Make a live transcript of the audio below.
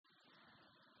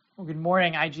Well, good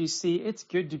morning, IGC. It's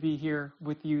good to be here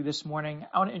with you this morning.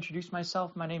 I want to introduce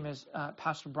myself. My name is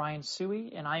Pastor Brian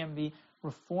Suey, and I am the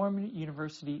Reformed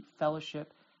University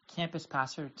Fellowship Campus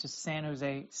Pastor to San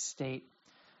Jose State.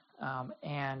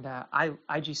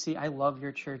 IGC, I love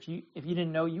your church. If you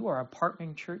didn't know, you are a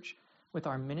partnering church with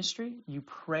our ministry. You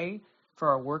pray for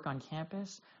our work on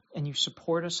campus, and you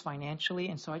support us financially.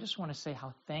 And so I just want to say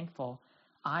how thankful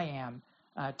I am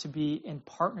to be in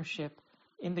partnership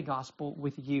in the gospel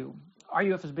with you.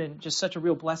 RUF has been just such a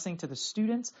real blessing to the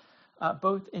students,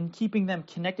 both in keeping them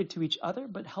connected to each other,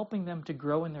 but helping them to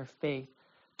grow in their faith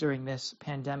during this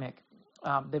pandemic.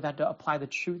 They've had to apply the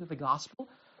truth of the gospel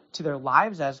to their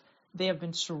lives as they have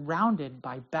been surrounded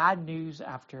by bad news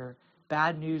after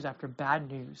bad news after bad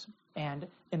news. And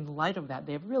in light of that,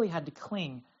 they've really had to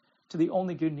cling to the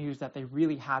only good news that they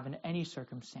really have in any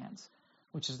circumstance,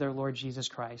 which is their Lord Jesus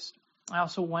Christ. I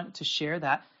also want to share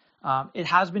that it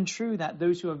has been true that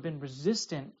those who have been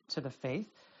resistant to the faith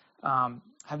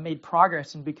have made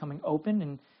progress in becoming open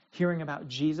and hearing about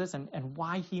Jesus and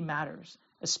why he matters,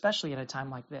 especially at a time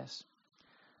like this.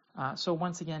 So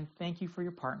once again, thank you for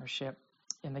your partnership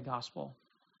in the gospel.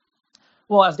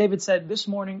 Well, as David said, this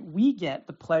morning we get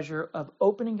the pleasure of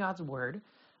opening God's word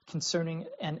concerning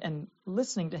and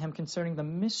listening to him concerning the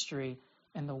mystery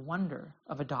and the wonder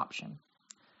of adoption.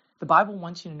 The Bible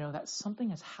wants you to know that something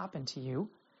has happened to you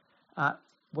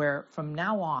where from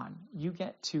now on you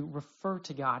get to refer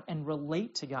to God and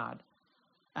relate to God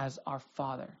as our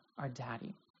Father, our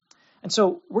Daddy. And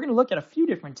so we're going to look at a few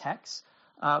different texts,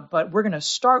 but we're going to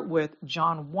start with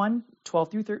John 1,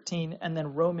 12 through 13, and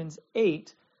then Romans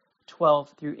 8,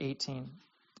 12 through 18.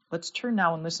 Let's turn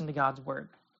now and listen to God's word.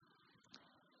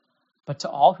 But to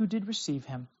all who did receive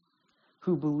him,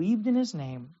 who believed in his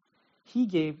name, he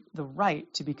gave the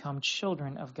right to become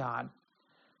children of God,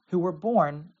 who were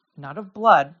born not of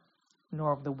blood,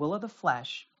 nor of the will of the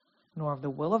flesh, nor of the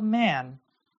will of man,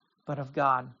 but of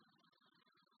God.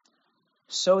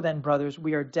 So then, brothers,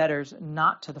 we are debtors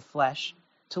not to the flesh,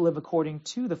 to live according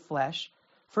to the flesh.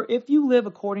 For if you live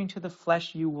according to the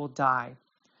flesh, you will die.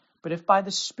 But if by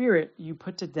the Spirit you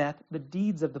put to death the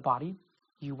deeds of the body,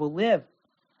 you will live.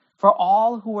 For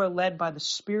all who are led by the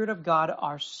Spirit of God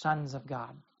are sons of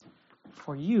God.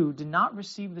 For you did not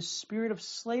receive the spirit of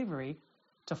slavery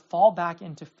to fall back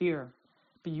into fear,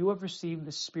 but you have received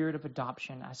the spirit of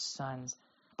adoption as sons,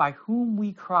 by whom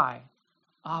we cry,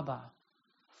 Abba,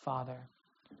 Father.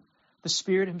 The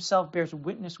Spirit himself bears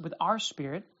witness with our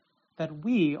spirit that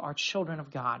we are children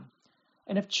of God.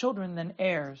 And if children, then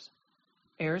heirs,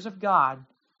 heirs of God,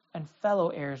 and fellow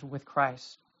heirs with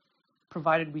Christ,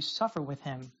 provided we suffer with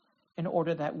him, in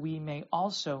order that we may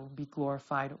also be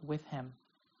glorified with him.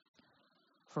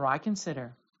 For I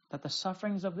consider that the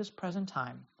sufferings of this present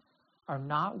time are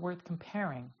not worth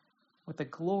comparing with the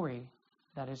glory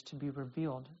that is to be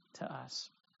revealed to us.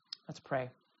 Let's pray.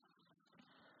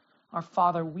 Our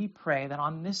Father, we pray that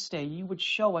on this day you would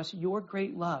show us your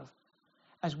great love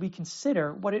as we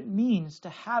consider what it means to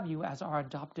have you as our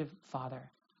adoptive Father.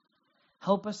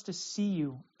 Help us to see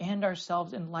you and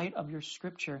ourselves in light of your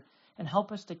scripture, and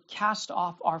help us to cast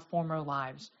off our former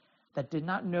lives that did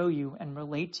not know you and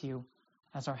relate to you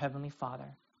as our Heavenly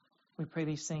Father. We pray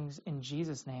these things in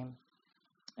Jesus' name.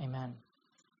 Amen.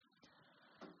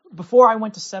 Before I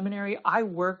went to seminary, I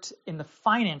worked in the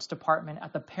finance department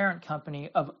at the parent company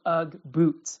of UGG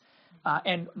Boots.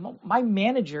 And my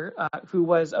manager, who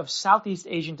was of Southeast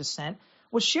Asian descent,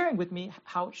 was sharing with me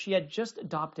how she had just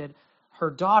adopted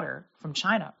her daughter from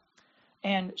China.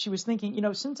 And she was thinking,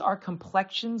 since our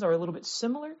complexions are a little bit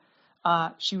similar,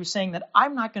 she was saying that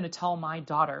I'm not going to tell my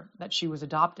daughter that she was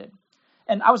adopted.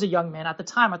 And I was a young man at the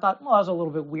time. I thought, well, that was a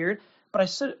little bit weird, but I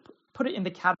put it in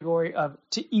the category of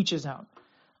to each his own.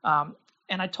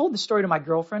 And I told the story to my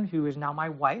girlfriend, who is now my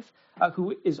wife,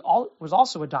 who was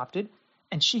also adopted,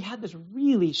 and she had this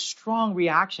really strong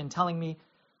reaction telling me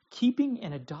keeping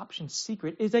an adoption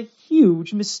secret is a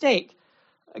huge mistake.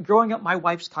 Growing up, my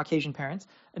wife's Caucasian parents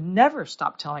never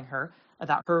stopped telling her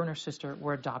that her and her sister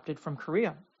were adopted from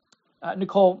Korea.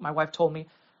 Nicole, my wife, told me,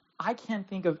 I can't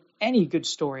think of any good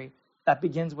story that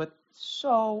begins with,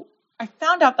 so I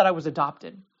found out that I was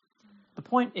adopted. The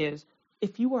point is,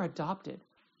 if you are adopted,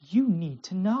 you need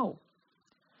to know.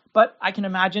 But I can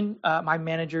imagine my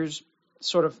manager's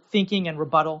sort of thinking and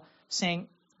rebuttal saying,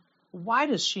 why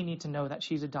does she need to know that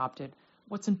she's adopted?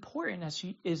 What's important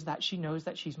is that she knows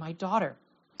that she's my daughter.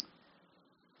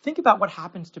 Think about what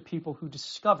happens to people who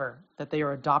discover that they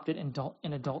are adopted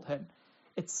in adulthood.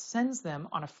 It sends them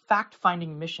on a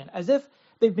fact-finding mission, as if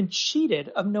they've been cheated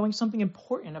of knowing something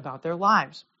important about their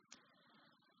lives.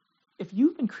 If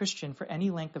you've been Christian for any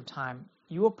length of time,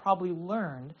 you have probably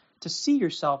learned to see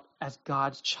yourself as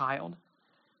God's child.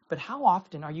 But how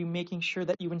often are you making sure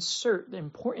that you insert the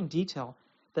important detail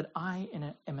that I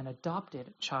am an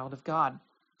adopted child of God?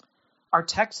 Our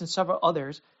text and several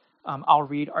others I'll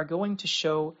read are going to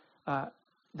show that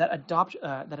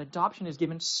adoption is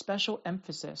given special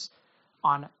emphasis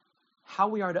on how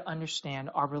we are to understand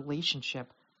our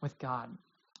relationship with God.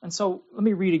 And so let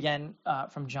me read again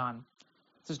from John.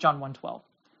 This is John 1:12.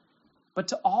 But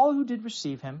to all who did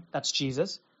receive him, that's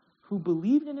Jesus, who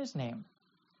believed in his name,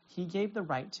 he gave the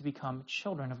right to become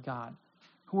children of God,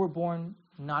 who were born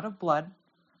not of blood,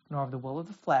 nor of the will of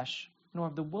the flesh, nor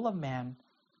of the will of man,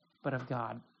 but of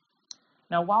God.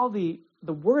 Now, while the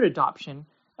word adoption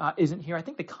isn't here, I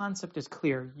think the concept is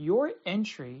clear. Your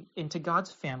entry into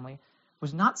God's family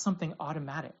was not something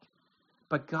automatic,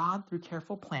 but God, through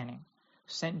careful planning,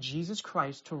 sent Jesus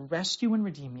Christ to rescue and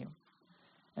redeem you.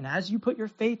 And as you put your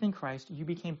faith in Christ, you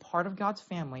became part of God's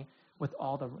family with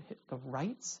all the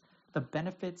rights, the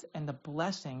benefits, and the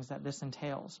blessings that this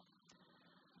entails.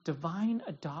 Divine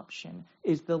adoption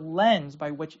is the lens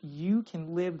by which you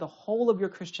can live the whole of your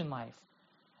Christian life.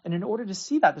 And in order to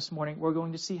see that this morning, we're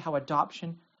going to see how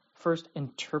adoption first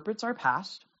interprets our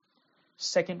past,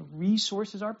 second,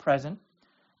 resources our present,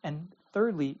 and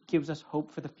thirdly, gives us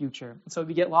hope for the future. And so if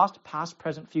you get lost, past,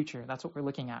 present, future, that's what we're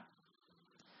looking at.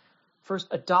 First,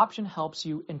 adoption helps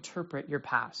you interpret your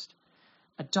past.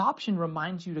 Adoption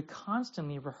reminds you to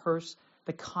constantly rehearse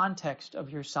the context of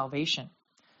your salvation.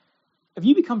 If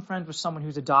you become friends with someone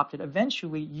who's adopted,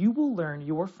 eventually you will learn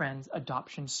your friend's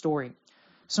adoption story.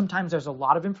 Sometimes there's a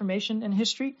lot of information in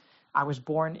history. I was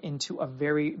born into a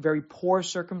very, very poor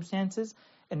circumstances,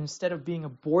 and instead of being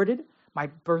aborted, my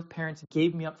birth parents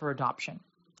gave me up for adoption.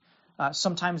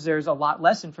 Sometimes there's a lot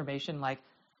less information, like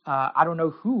I don't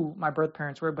know who my birth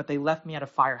parents were, but they left me at a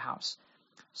firehouse.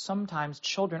 Sometimes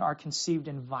children are conceived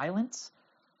in violence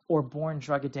or born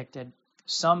drug addicted.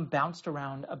 Some bounced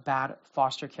around a bad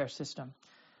foster care system.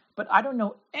 But I don't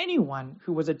know anyone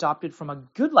who was adopted from a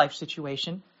good life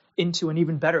situation into an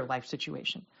even better life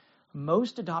situation.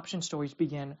 Most adoption stories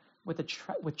begin with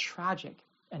tragic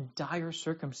and dire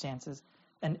circumstances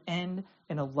and end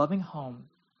in a loving home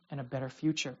and a better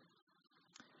future.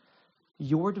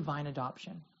 Your divine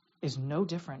adoption is no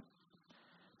different.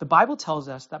 The Bible tells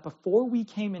us that before we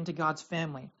came into God's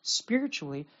family,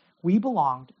 spiritually, we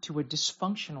belonged to a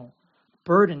dysfunctional,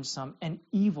 burdensome, and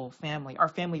evil family. Our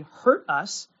family hurt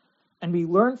us, and we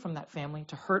learned from that family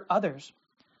to hurt others.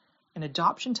 And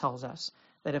adoption tells us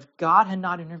that if God had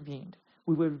not intervened,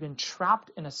 we would have been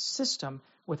trapped in a system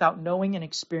without knowing and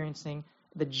experiencing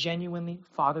the genuinely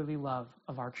fatherly love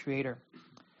of our Creator.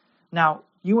 Now,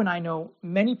 you and I know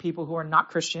many people who are not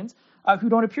Christians who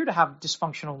don't appear to have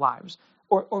dysfunctional lives.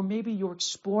 Or maybe you're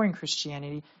exploring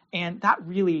Christianity, and that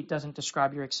really doesn't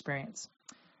describe your experience.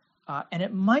 And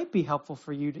it might be helpful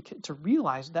for you to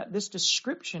realize that this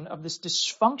description of this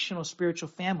dysfunctional spiritual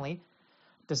family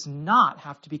does not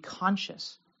have to be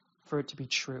conscious for it to be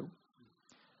true.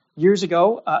 Years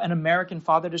ago, an American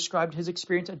father described his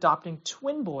experience adopting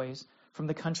twin boys from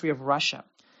the country of Russia.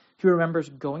 He remembers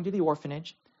going to the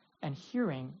orphanage and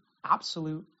hearing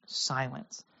absolute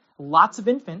silence. Lots of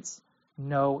infants,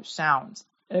 no sounds.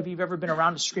 And if you've ever been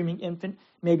around a screaming infant,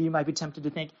 maybe you might be tempted to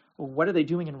think, well, what are they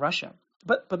doing in Russia?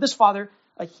 But this father,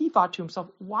 he thought to himself,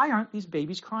 why aren't these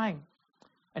babies crying?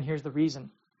 And here's the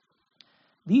reason.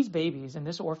 These babies in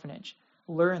this orphanage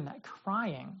learned that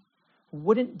crying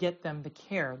wouldn't get them the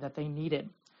care that they needed.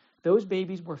 Those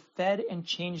babies were fed and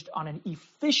changed on an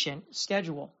efficient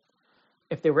schedule.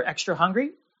 If they were extra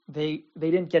hungry, they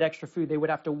didn't get extra food. They would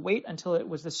have to wait until it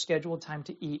was the scheduled time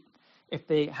to eat. If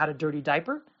they had a dirty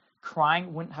diaper,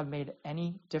 crying wouldn't have made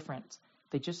any difference.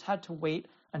 They just had to wait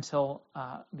until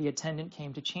the attendant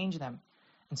came to change them.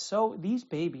 And so these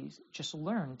babies just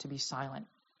learned to be silent.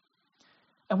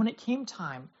 And when it came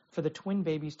time for the twin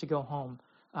babies to go home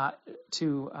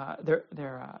to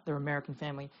their American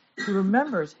family, he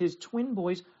remembers his twin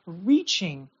boys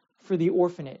reaching for the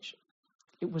orphanage.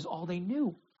 It was all they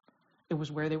knew. It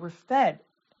was where they were fed,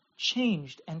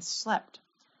 changed, and slept.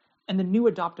 And the new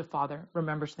adoptive father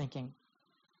remembers thinking,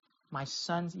 my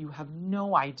sons, you have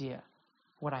no idea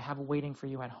what I have waiting for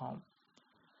you at home.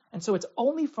 And so it's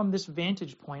only from this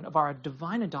vantage point of our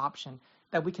divine adoption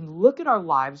that we can look at our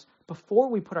lives before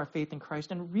we put our faith in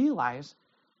Christ and realize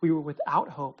we were without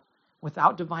hope,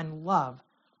 without divine love,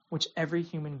 which every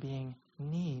human being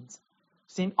needs.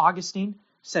 St. Augustine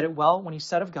said it well when he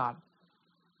said of God,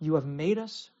 you have made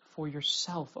us for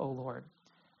yourself, O Lord,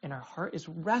 and our heart is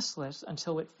restless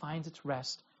until it finds its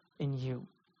rest in you.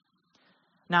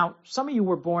 Now, some of you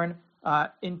were born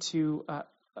into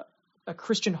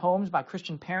Christian homes by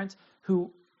Christian parents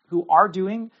who are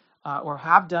doing or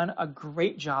have done a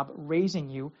great job raising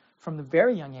you from the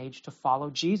very young age to follow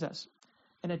Jesus.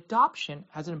 And adoption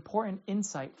has an important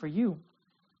insight for you.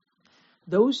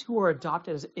 Those who are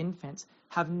adopted as infants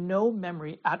have no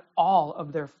memory at all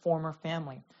of their former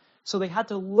family. So they had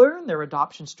to learn their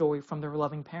adoption story from their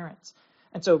loving parents.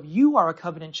 And so if you are a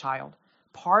covenant child,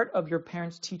 part of your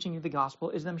parents teaching you the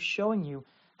gospel is them showing you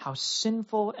how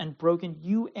sinful and broken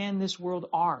you and this world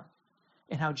are,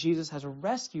 and how Jesus has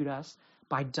rescued us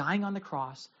by dying on the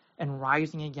cross and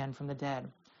rising again from the dead.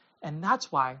 And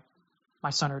that's why,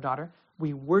 my son or daughter,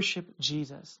 we worship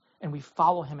Jesus and we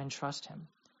follow him and trust him.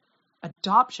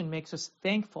 Adoption makes us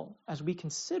thankful as we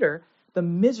consider the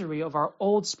misery of our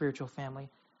old spiritual family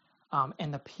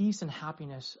and the peace and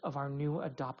happiness of our new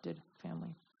adopted family.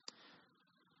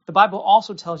 The Bible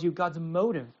also tells you God's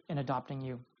motive in adopting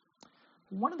you.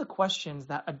 One of the questions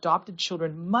that adopted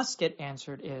children must get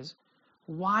answered is,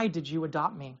 why did you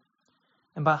adopt me?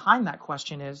 And behind that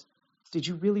question is, did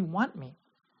you really want me?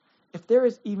 If there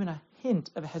is even a hint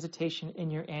of hesitation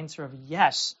in your answer of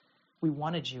yes, we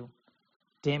wanted you,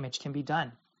 damage can be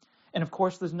done. And of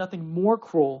course, there's nothing more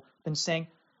cruel than saying,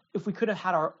 if we could have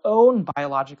had our own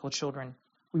biological children,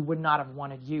 we would not have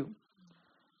wanted you.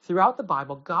 Throughout the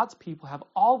Bible, God's people have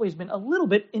always been a little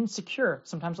bit insecure,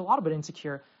 sometimes a lot bit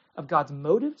insecure, of God's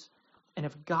motives and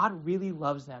if God really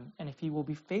loves them and if he will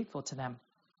be faithful to them.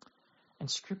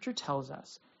 And Scripture tells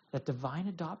us that divine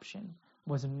adoption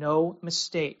was no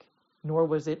mistake, nor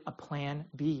was it a plan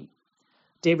B.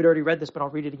 David already read this, but I'll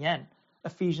read it again.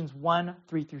 Ephesians 1,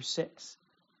 3 through 6.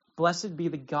 Blessed be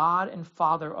the God and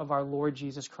Father of our Lord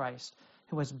Jesus Christ,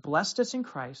 who has blessed us in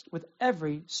Christ with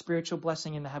every spiritual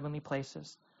blessing in the heavenly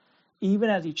places, even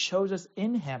as he chose us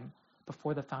in him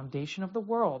before the foundation of the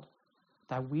world,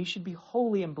 that we should be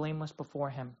holy and blameless before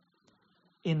him.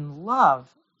 In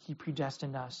love, he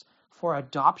predestined us for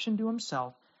adoption to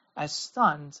himself as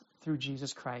sons through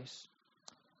Jesus Christ.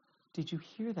 Did you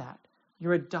hear that?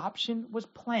 Your adoption was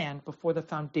planned before the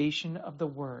foundation of the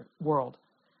world.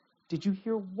 Did you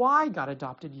hear why God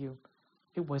adopted you?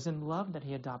 It was in love that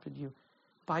he adopted you.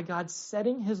 By God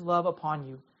setting his love upon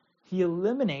you, he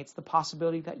eliminates the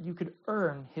possibility that you could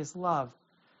earn his love.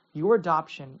 Your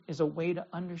adoption is a way to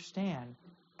understand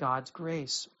God's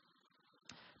grace.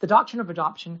 The doctrine of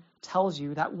adoption tells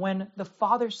you that when the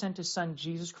Father sent his Son,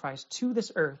 Jesus Christ, to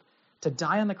this earth to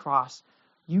die on the cross,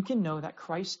 you can know that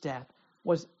Christ's death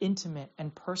was intimate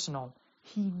and personal.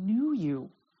 He knew you.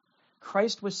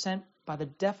 Christ was sent by the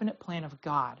definite plan of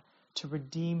God to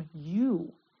redeem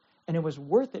you, and it was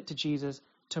worth it to Jesus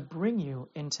to bring you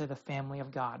into the family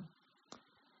of God.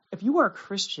 If you are a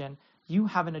Christian, you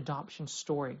have an adoption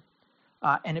story,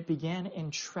 and it began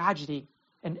in tragedy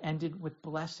and ended with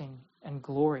blessing and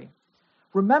glory.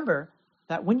 Remember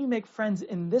that when you make friends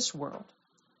in this world,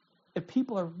 if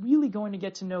people are really going to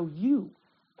get to know you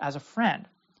as a friend,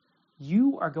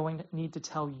 you are going to need to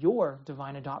tell your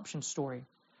divine adoption story.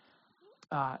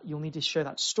 You'll need to share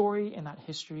that story and that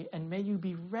history, and may you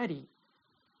be ready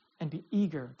and be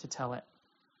eager to tell it.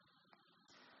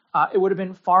 It would have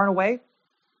been far and away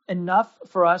enough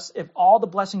for us if all the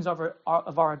blessings of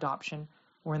our adoption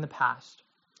were in the past.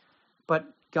 But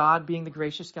God, being the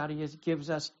gracious God he is, gives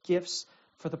us gifts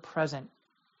for the present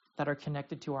that are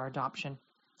connected to our adoption.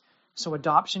 So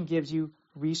adoption gives you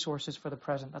resources for the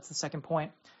present. That's the second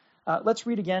point. Let's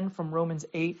read again from Romans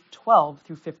 8, 12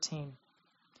 through 15.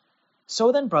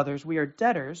 So then, brothers, we are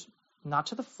debtors, not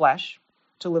to the flesh,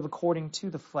 to live according to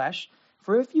the flesh.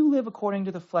 For if you live according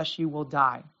to the flesh, you will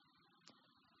die.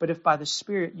 But if by the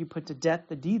Spirit you put to death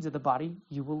the deeds of the body,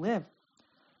 you will live.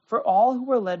 For all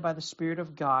who are led by the Spirit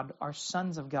of God are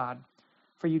sons of God.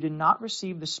 For you did not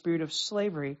receive the spirit of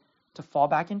slavery to fall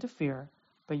back into fear,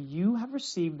 but you have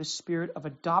received the spirit of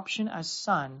adoption as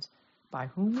sons, by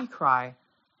whom we cry,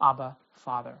 Abba,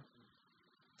 Father.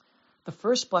 The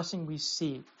first blessing we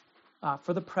see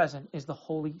for the present is the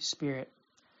Holy Spirit.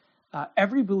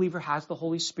 Every believer has the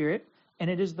Holy Spirit, and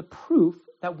it is the proof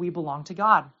that we belong to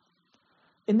God.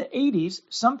 In the 80s,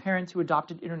 some parents who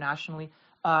adopted internationally,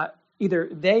 either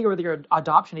they or their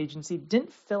adoption agency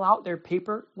didn't fill out their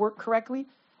paperwork correctly,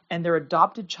 and their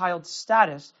adopted child's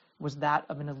status was that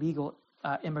of an illegal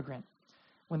immigrant.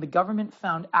 When the government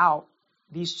found out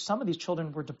some of these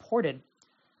children were deported,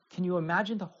 can you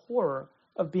imagine the horror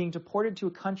of being deported to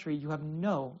a country you have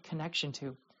no connection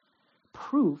to?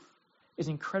 Proof is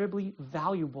incredibly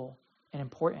valuable and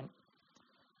important.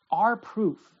 Our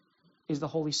proof is the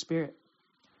Holy Spirit.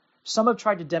 Some have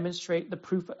tried to demonstrate the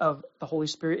proof of the Holy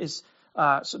Spirit is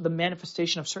the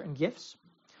manifestation of certain gifts.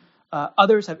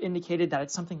 Others have indicated that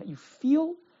it's something that you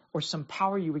feel or some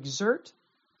power you exert.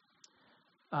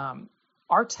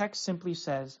 Our text simply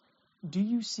says, do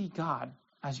you see God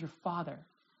as your Father,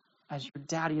 as your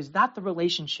daddy? Is that the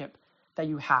relationship that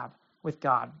you have with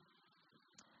God?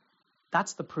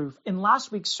 That's the proof. In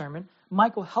last week's sermon,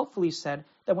 Michael helpfully said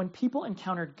that when people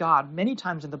encountered God many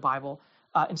times in the Bible,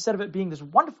 instead of it being this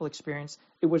wonderful experience,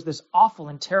 it was this awful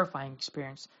and terrifying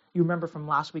experience. You remember from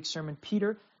last week's sermon,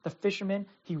 Peter, the fisherman,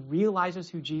 he realizes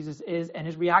who Jesus is, and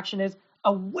his reaction is,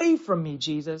 away from me,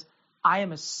 Jesus, I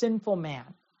am a sinful man.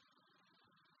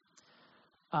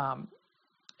 And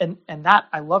that,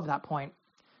 I love that point.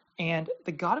 And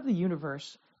the God of the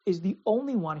universe is the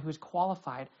only one who is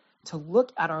qualified to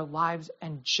look at our lives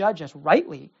and judge us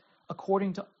rightly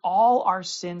according to all our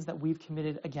sins that we've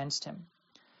committed against him.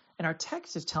 And our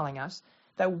text is telling us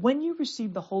that when you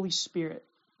receive the Holy Spirit,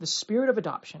 the Spirit of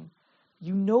adoption,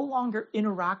 you no longer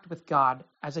interact with God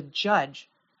as a judge.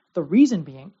 The reason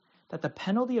being that the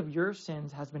penalty of your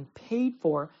sins has been paid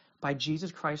for by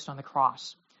Jesus Christ on the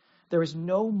cross. There is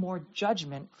no more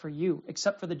judgment for you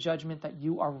except for the judgment that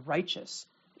you are righteous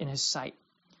in his sight.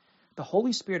 The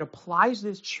Holy Spirit applies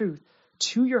this truth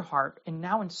to your heart, and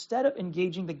now instead of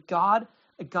engaging God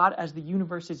as the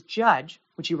universe's judge,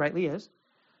 which he rightly is,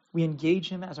 we engage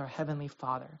him as our heavenly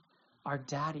Father, our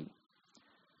daddy.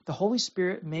 The Holy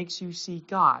Spirit makes you see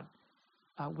God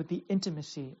with the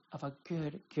intimacy of a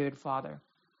good, good Father.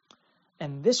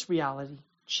 And this reality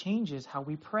changes how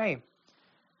we pray.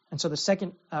 And so the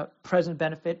second present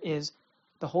benefit is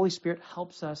the Holy Spirit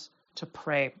helps us to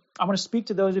pray. I want to speak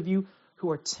to those of you who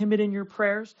are timid in your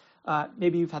prayers.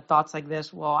 Maybe you've had thoughts like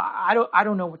this. Well, I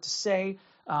don't know what to say.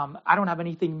 I don't have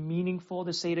anything meaningful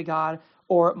to say to God,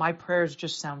 or my prayers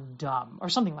just sound dumb, or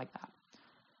something like that.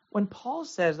 When Paul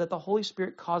says that the Holy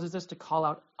Spirit causes us to call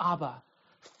out Abba,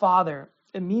 Father,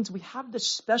 it means we have this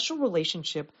special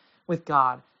relationship with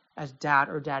God as dad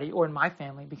or daddy, or in my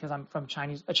family, because I'm from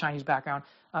a Chinese background,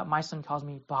 my son calls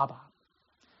me Baba.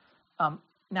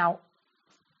 Now,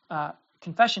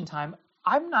 confession time,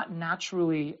 I'm not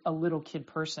naturally a little kid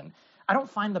person. I don't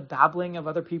find the babbling of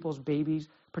other people's babies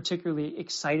particularly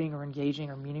exciting or engaging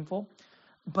or meaningful.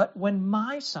 But when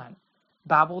my son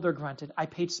babbled or grunted, I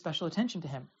paid special attention to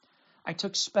him. I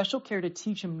took special care to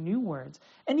teach him new words.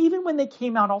 And even when they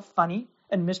came out all funny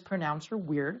and mispronounced or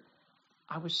weird,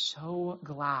 I was so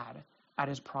glad at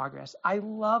his progress. I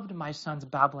loved my son's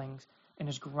babblings and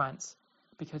his grunts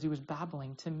because he was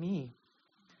babbling to me.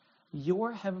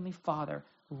 Your heavenly Father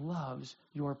loves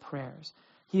your prayers.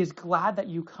 He is glad that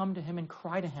you come to him and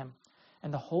cry to him.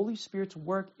 And the Holy Spirit's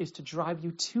work is to drive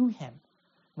you to him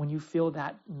when you feel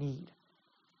that need.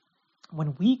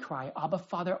 When we cry, Abba,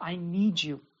 Father, I need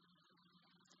you,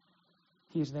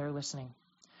 he is there listening.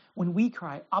 When we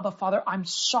cry, Abba, Father, I'm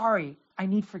sorry, I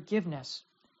need forgiveness,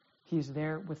 he is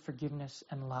there with forgiveness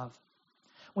and love.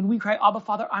 When we cry, Abba,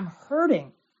 Father, I'm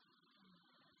hurting,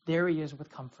 there he is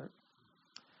with comfort.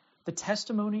 The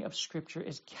testimony of Scripture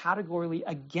is categorically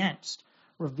against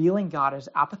revealing God as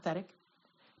apathetic,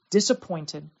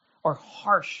 disappointed, or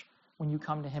harsh when you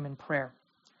come to him in prayer.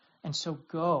 And so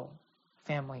go,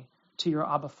 family, to your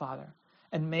Abba Father.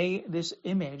 And may this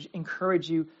image encourage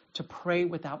you to pray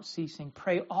without ceasing.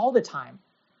 Pray all the time,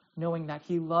 knowing that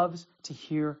he loves to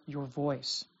hear your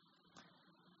voice.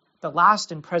 The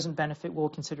last and present benefit we'll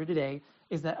consider today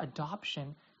is that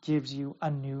adoption gives you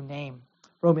a new name.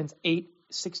 Romans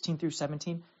 8:16 through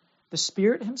 17. The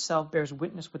Spirit himself bears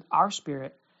witness with our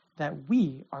spirit that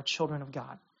we are children of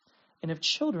God. And if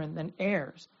children, then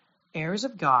heirs, heirs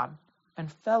of God,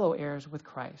 and fellow heirs with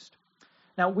Christ.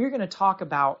 Now, we're going to talk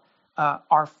about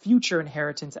our future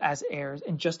inheritance as heirs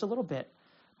in just a little bit,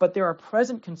 but there are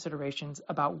present considerations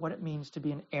about what it means to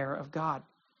be an heir of God.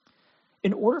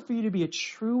 In order for you to be a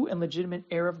true and legitimate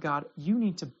heir of God, you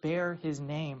need to bear his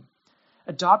name.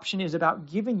 Adoption is about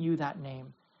giving you that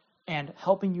name and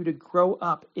helping you to grow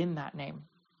up in that name.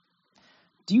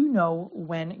 Do you know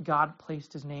when God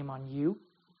placed his name on you?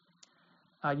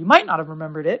 You might not have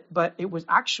remembered it, but it was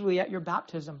actually at your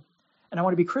baptism. And I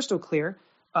want to be crystal clear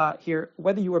here,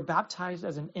 whether you were baptized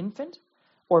as an infant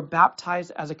or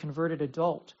baptized as a converted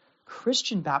adult,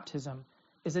 Christian baptism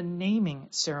is a naming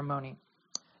ceremony.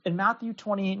 In Matthew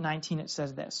 28:19, it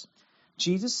says this.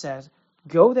 Jesus says,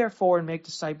 "Go therefore and make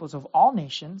disciples of all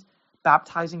nations,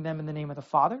 baptizing them in the name of the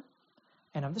Father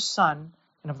and of the Son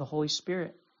and of the Holy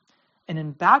Spirit." And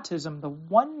in baptism, the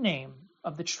one name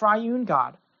of the triune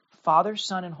God, Father,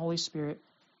 Son, and Holy Spirit,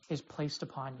 is placed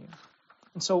upon you.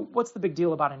 And so what's the big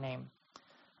deal about a name?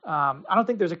 I don't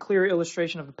think there's a clearer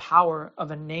illustration of the power of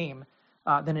a name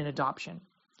than in adoption.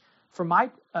 For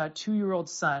my 2-year-old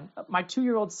son, my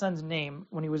 2-year-old son's name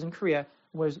when he was in Korea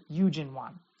was Yujin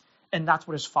Wan. and that's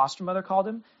what his foster mother called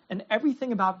him. And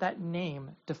everything about that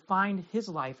name defined his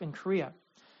life in Korea.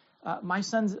 My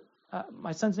son's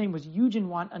name was Yoo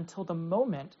Jin-won until the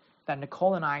moment that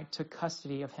Nicole and I took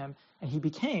custody of him, and he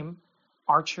became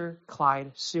Archer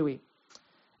Clyde Suey.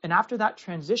 And after that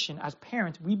transition, as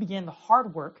parents, we began the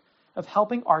hard work of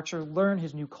helping Archer learn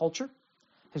his new culture,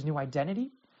 his new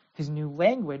identity, his new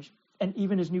language, and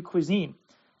even his new cuisine.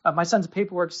 My son's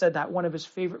paperwork said that one of his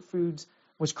favorite foods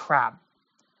was crab.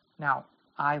 Now,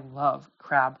 I love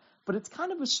crab, but it's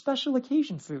kind of a special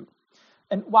occasion food.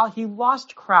 And while he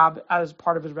lost crab as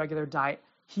part of his regular diet,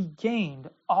 he gained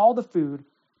all the food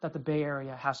that the Bay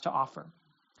Area has to offer.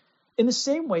 In the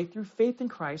same way, through faith in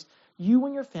Christ, you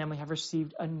and your family have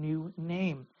received a new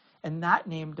name, and that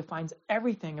name defines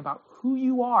everything about who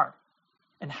you are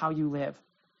and how you live.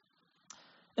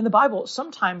 In the Bible,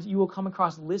 sometimes you will come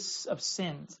across lists of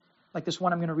sins, like this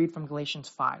one I'm going to read from Galatians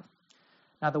 5.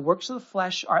 Now, the works of the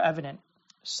flesh are evident: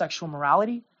 sexual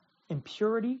morality,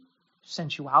 impurity,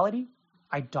 sensuality,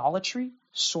 idolatry,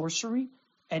 sorcery,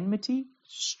 enmity,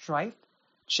 strife,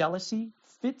 jealousy,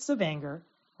 fits of anger,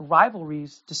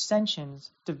 rivalries,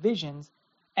 dissensions, divisions,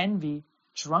 envy,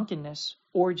 drunkenness,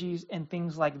 orgies, and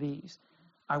things like these.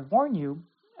 I warn you,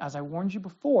 as I warned you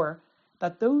before,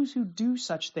 that those who do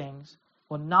such things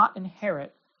will not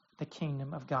inherit the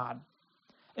kingdom of God.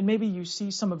 And maybe you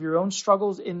see some of your own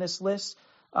struggles in this list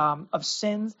of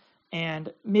sins,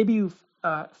 and maybe you've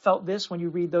felt this when you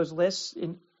read those lists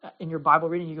in your Bible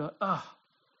reading. You go, ugh,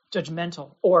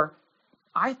 judgmental. Or,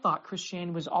 I thought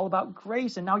Christianity was all about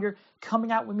grace, and now you're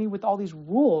coming out with me with all these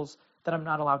rules that I'm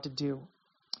not allowed to do.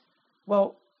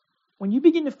 Well, when you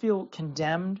begin to feel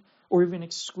condemned or even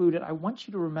excluded, I want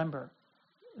you to remember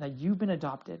that you've been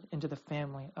adopted into the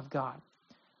family of God.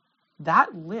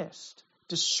 That list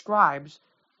describes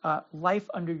life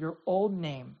under your old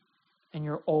name and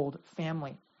your old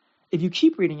family. If you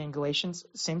keep reading in Galatians,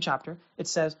 same chapter, it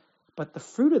says, but the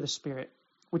fruit of the Spirit,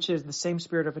 which is the same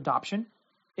Spirit of adoption,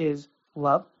 is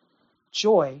love,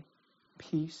 joy,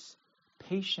 peace,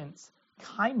 patience,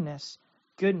 kindness,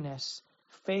 goodness,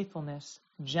 faithfulness,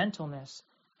 gentleness,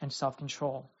 and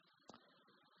self-control.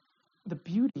 The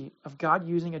beauty of God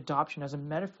using adoption as a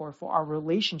metaphor for our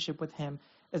relationship with Him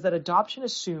is that adoption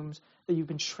assumes that you've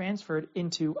been transferred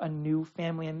into a new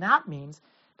family, and that means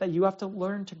that you have to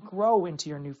learn to grow into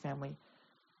your new family.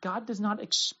 God does not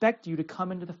expect you to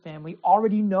come into the family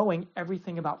already knowing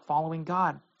everything about following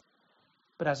God.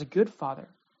 But as a good father,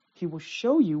 He will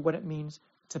show you what it means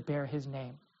to bear His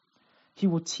name. He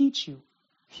will teach you.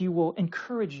 He will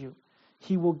encourage you.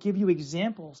 He will give you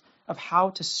examples of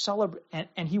how to celebrate,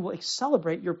 and He will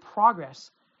celebrate your progress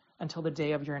until the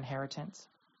day of your inheritance.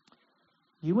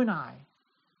 You and I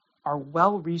are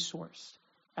well-resourced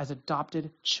as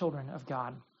adopted children of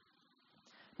God.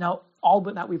 Now, all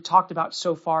that we've talked about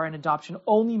so far in adoption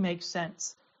only makes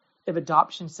sense if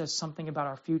adoption says something about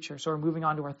our future. So we're moving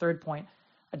on to our third point.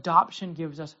 Adoption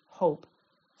gives us hope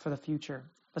for the future.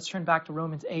 Let's turn back to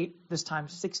Romans 8, this time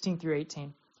 16 through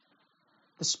 18.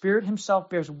 The Spirit Himself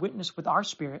bears witness with our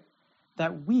spirit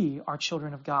that we are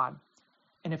children of God.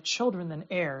 And if children, then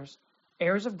heirs,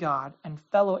 heirs of God and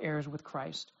fellow heirs with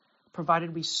Christ,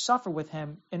 provided we suffer with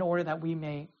Him in order that we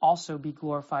may also be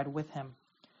glorified with Him.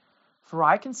 For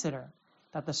I consider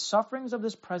that the sufferings of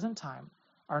this present time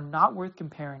are not worth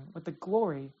comparing with the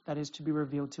glory that is to be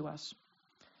revealed to us.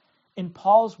 In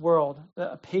Paul's world,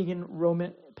 pagan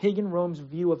Rome's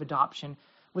view of adoption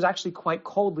was actually quite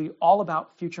coldly all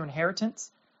about future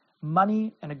inheritance,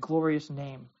 money, and a glorious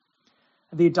name.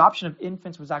 The adoption of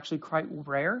infants was actually quite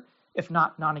rare, if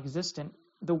not non-existent.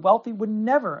 The wealthy would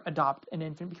never adopt an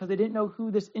infant because they didn't know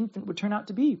who this infant would turn out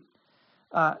to be.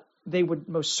 They would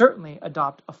most certainly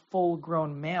adopt a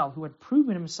full-grown male who had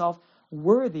proven himself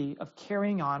worthy of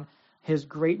carrying on his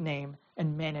great name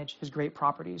and manage his great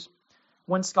properties.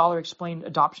 One scholar explained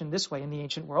adoption this way in the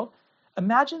ancient world.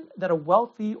 Imagine that a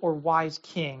wealthy or wise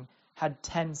king had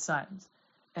 10 sons,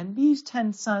 and these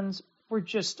 10 sons were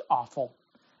just awful.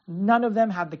 None of them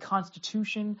had the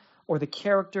constitution or the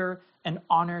character and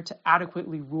honor to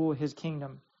adequately rule his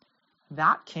kingdom.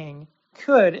 That king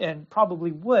could and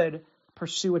probably would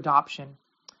pursue adoption.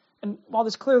 And while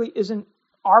this clearly isn't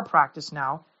our practice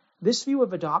now, this view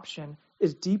of adoption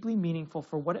is deeply meaningful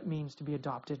for what it means to be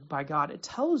adopted by God. It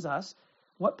tells us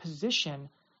what position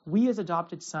we as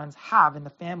adopted sons have in the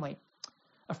family.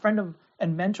 A friend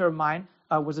and mentor of mine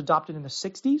was adopted in the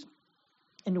 60s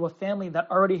into a family that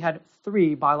already had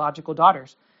 3 biological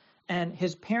daughters. And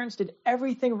his parents did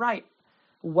everything right,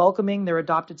 welcoming their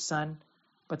adopted son.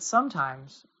 But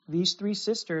sometimes these 3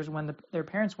 sisters, when their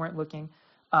parents weren't looking,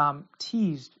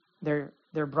 teased their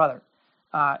brother.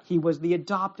 He was the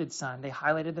adopted son. They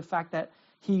highlighted the fact that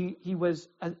he was,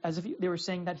 as if they were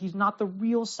saying that he's not the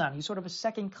real son. He's sort of a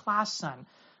second-class son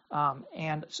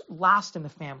and last in the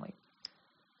family.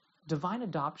 Divine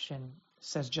adoption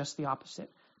says just the opposite.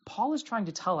 Paul is trying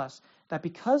to tell us that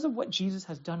because of what Jesus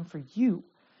has done for you,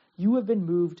 you have been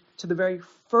moved to the very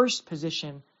first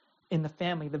position in the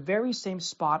family, the very same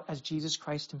spot as Jesus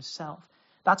Christ himself.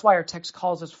 That's why our text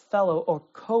calls us fellow or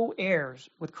co-heirs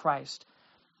with Christ.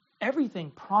 Everything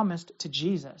promised to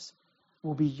Jesus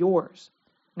will be yours.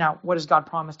 Now, what does God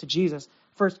promise to Jesus?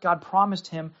 First, God promised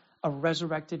him a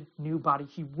resurrected new body.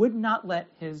 He would not let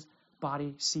his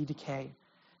body see decay.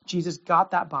 Jesus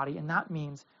got that body, and that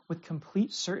means with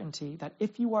complete certainty that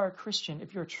if you are a Christian,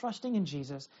 if you're trusting in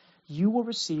Jesus, you will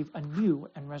receive a new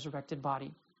and resurrected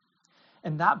body.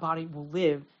 And that body will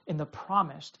live in the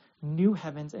promised new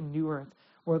heavens and new earth,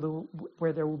 where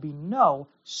there will be no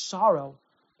sorrow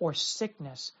or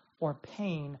sickness or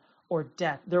pain or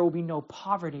death. There will be no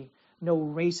poverty, no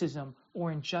racism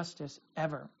or injustice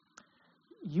ever.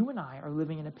 You and I are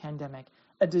living in a pandemic.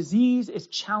 A disease is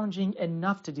challenging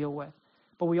enough to deal with,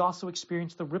 but we also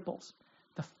experience the ripples,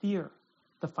 the fear,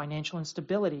 the financial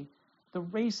instability, the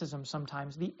racism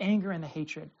sometimes, the anger and the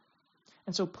hatred.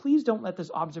 And so please don't let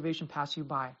this observation pass you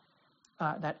by,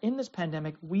 that in this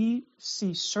pandemic, we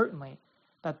see certainly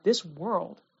that this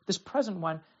world, this present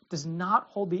one, does not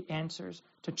hold the answers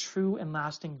to true and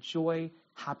lasting joy,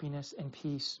 happiness, and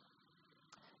peace.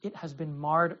 It has been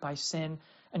marred by sin,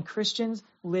 and Christians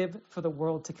live for the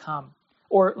world to come.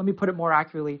 Or let me put it more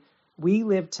accurately, we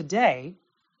live today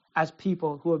as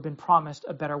people who have been promised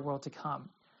a better world to come.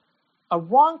 A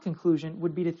wrong conclusion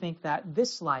would be to think that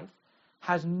this life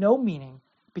has no meaning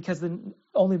because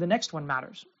only the next one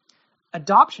matters.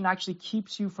 Adoption actually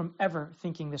keeps you from ever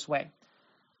thinking this way.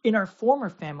 In our former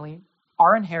family,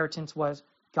 our inheritance was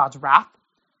God's wrath,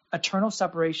 eternal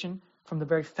separation from the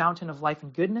very fountain of life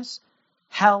and goodness,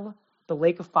 hell, the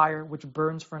lake of fire which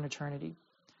burns for an eternity.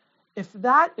 If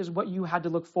that is what you had to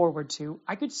look forward to,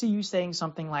 I could see you saying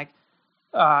something like,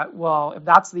 well, if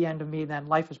that's the end of me, then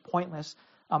life is pointless.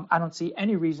 I don't see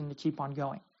any reason to keep on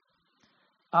going.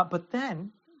 But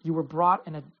then you were brought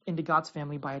into God's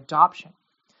family by adoption,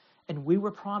 and we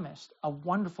were promised a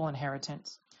wonderful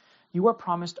inheritance. You are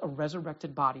promised a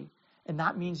resurrected body, and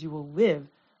that means you will live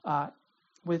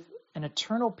with an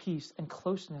eternal peace and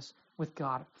closeness with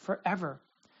God forever.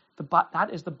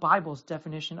 That is the Bible's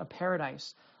definition of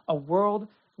paradise, a world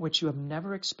which you have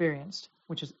never experienced,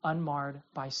 which is unmarred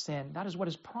by sin. That is what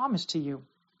is promised to you.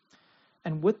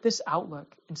 And with this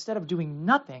outlook, instead of doing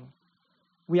nothing,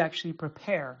 we actually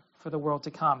prepare for the world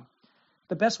to come.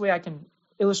 The best way I can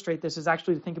illustrate this is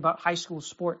actually to think about high school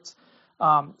sports.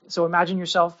 So imagine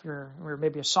yourself, you're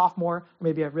maybe a sophomore, or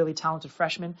maybe a really talented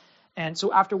freshman. And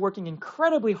so after working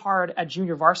incredibly hard at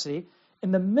junior varsity,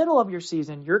 in the middle of your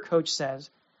season, your coach says,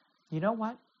 you know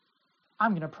what?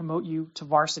 I'm going to promote you to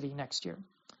varsity next year.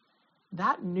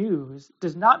 That news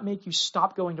does not make you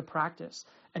stop going to practice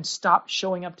and stop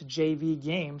showing up to JV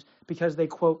games because they,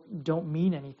 quote, don't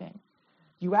mean anything.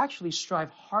 You actually strive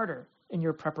harder in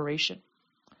your preparation.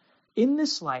 In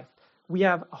this life, we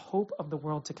have a hope of the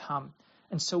world to come.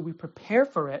 And so we prepare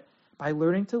for it by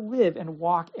learning to live and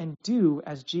walk and do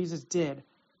as Jesus did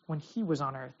when he was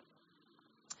on earth.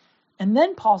 And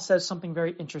then Paul says something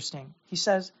very interesting. He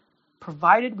says,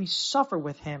 provided we suffer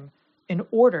with him in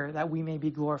order that we may be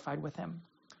glorified with him.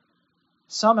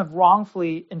 Some have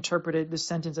wrongfully interpreted this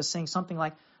sentence as saying something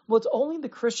like, well, it's only the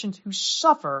Christians who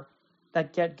suffer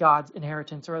that get God's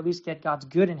inheritance, or at least get God's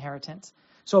good inheritance.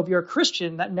 So if you're a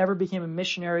Christian that never became a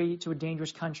missionary to a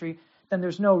dangerous country, then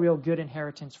there's no real good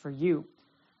inheritance for you,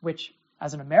 which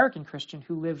as an American Christian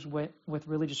who lives with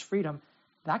religious freedom,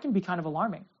 that can be kind of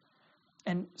alarming.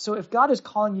 And so if God is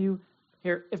calling you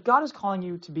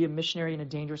to be a missionary in a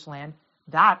dangerous land,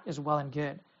 that is well and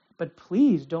good. But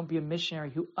please don't be a missionary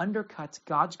who undercuts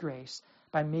God's grace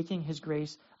by making his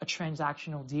grace a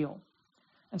transactional deal.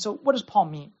 And so what does Paul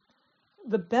mean?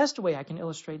 The best way I can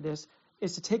illustrate this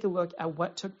is to take a look at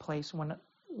what took place when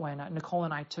Nicole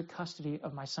and I took custody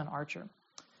of my son Archer.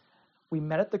 We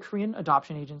met at the Korean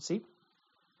Adoption Agency,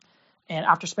 and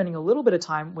after spending a little bit of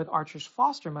time with Archer's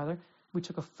foster mother, we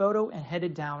took a photo and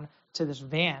headed down to this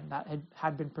van that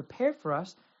had been prepared for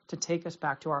us to take us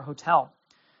back to our hotel.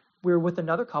 We were with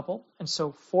another couple, and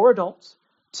so 4 adults,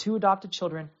 2 adopted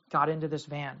children got into this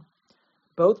van.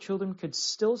 Both children could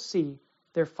still see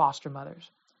their foster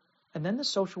mothers. And then the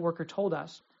social worker told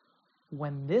us,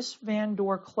 when this van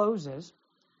door closes,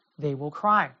 they will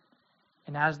cry.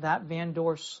 And as that van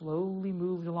door slowly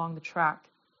moved along the track,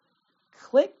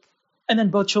 click, and then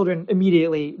both children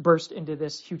immediately burst into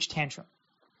this huge tantrum.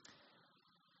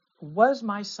 Was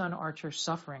my son Archer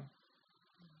suffering?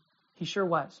 He sure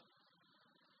was.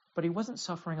 But he wasn't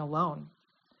suffering alone.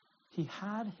 He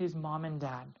had his mom and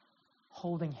dad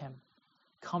holding him,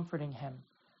 comforting him,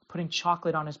 putting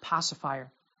chocolate on his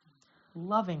pacifier,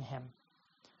 loving him.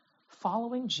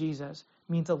 Following Jesus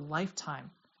means a lifetime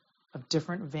of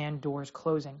different van doors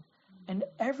closing. And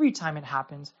every time it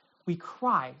happens, we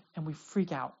cry and we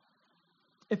freak out.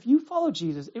 If you follow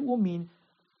Jesus, it will mean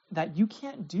that you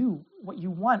can't do what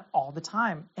you want all the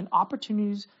time, and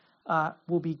opportunities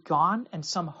will be gone, and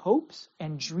some hopes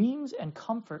and dreams and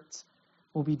comforts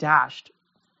will be dashed.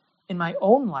 In my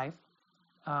own life,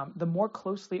 the more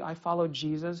closely I followed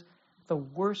Jesus, the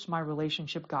worse my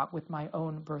relationship got with my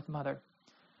own birth mother.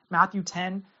 Matthew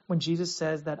 10, when Jesus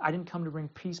says that I didn't come to bring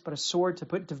peace but a sword to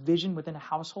put division within a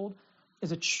household,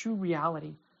 is a true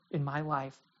reality in my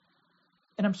life.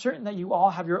 And I'm certain that you all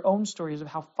have your own stories of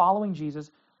how following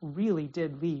Jesus really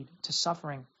did lead to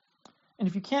suffering. And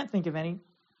if you can't think of any,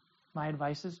 my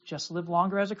advice is just live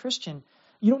longer as a Christian.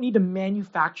 You don't need to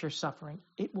manufacture suffering.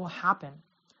 It will happen.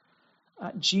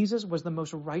 Jesus was the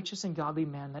most righteous and godly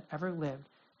man that ever lived,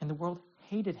 and the world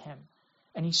hated him.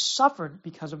 And he suffered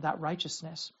because of that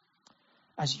righteousness.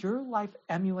 As your life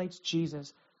emulates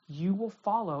Jesus, you will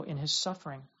follow in his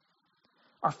suffering.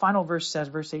 Our final verse says,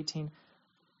 verse 18,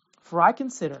 "For I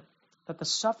consider that the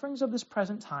sufferings of this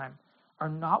present time are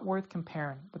not worth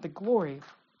comparing with the glory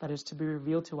that is to be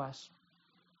revealed to us."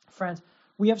 Friends,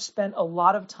 we have spent a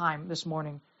lot of time this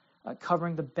morning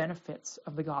covering the benefits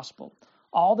of the gospel.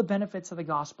 All the benefits of the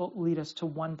gospel lead us to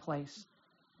one place,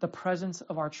 the presence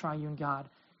of our triune God.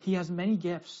 He has many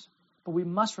gifts, but we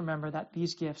must remember that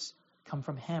these gifts come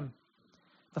from him.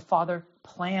 The Father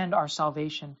planned our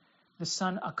salvation, the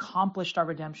Son accomplished our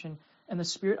redemption, and the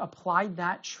Spirit applied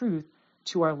that truth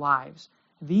to our lives.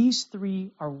 These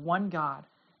three are one God,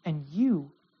 and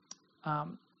you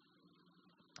have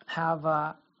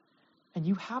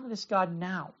this God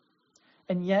now.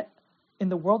 And yet, in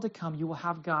the world to come, you will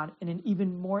have God in an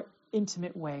even more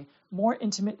intimate way, more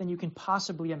intimate than you can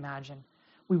possibly imagine.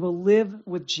 We will live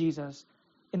with Jesus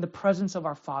in the presence of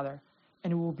our Father,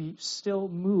 and we will be still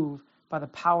moved by the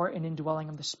power and indwelling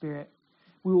of the Spirit.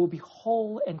 We will be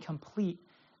whole and complete,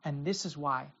 and this is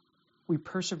why we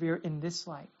persevere in this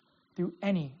life through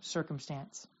any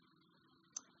circumstance.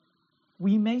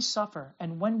 We may suffer,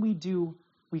 and when we do,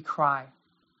 we cry.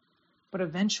 But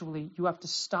eventually, you have to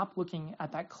stop looking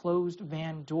at that closed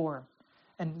van door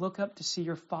and look up to see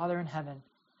your Father in heaven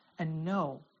and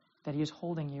know that he is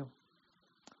holding you.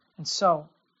 And so,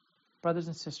 brothers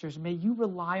and sisters, may you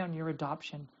rely on your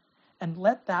adoption and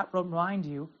let that remind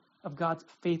you of God's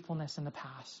faithfulness in the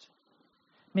past.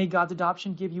 May God's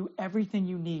adoption give you everything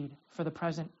you need for the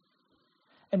present.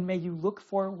 And may you look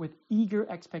for with eager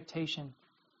expectation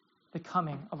the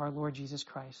coming of our Lord Jesus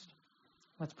Christ.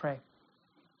 Let's pray.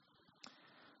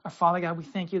 Our Father God, we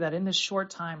thank you that in this short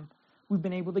time, we've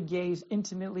been able to gaze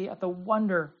intimately at the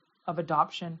wonder of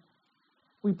adoption.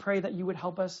 We pray that you would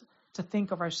help us to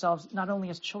think of ourselves not only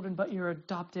as children, but your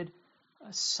adopted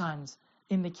sons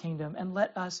in the kingdom. And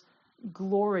let us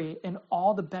glory in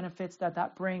all the benefits that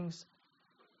that brings.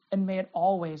 And may it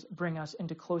always bring us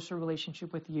into closer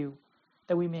relationship with you,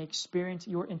 that we may experience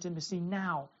your intimacy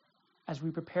now as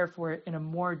we prepare for it in a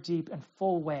more deep and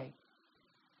full way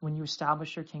when you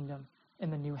establish your kingdom in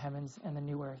the new heavens and the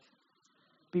new earth.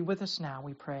 Be with us now,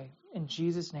 we pray. In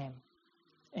Jesus' name,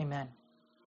 amen.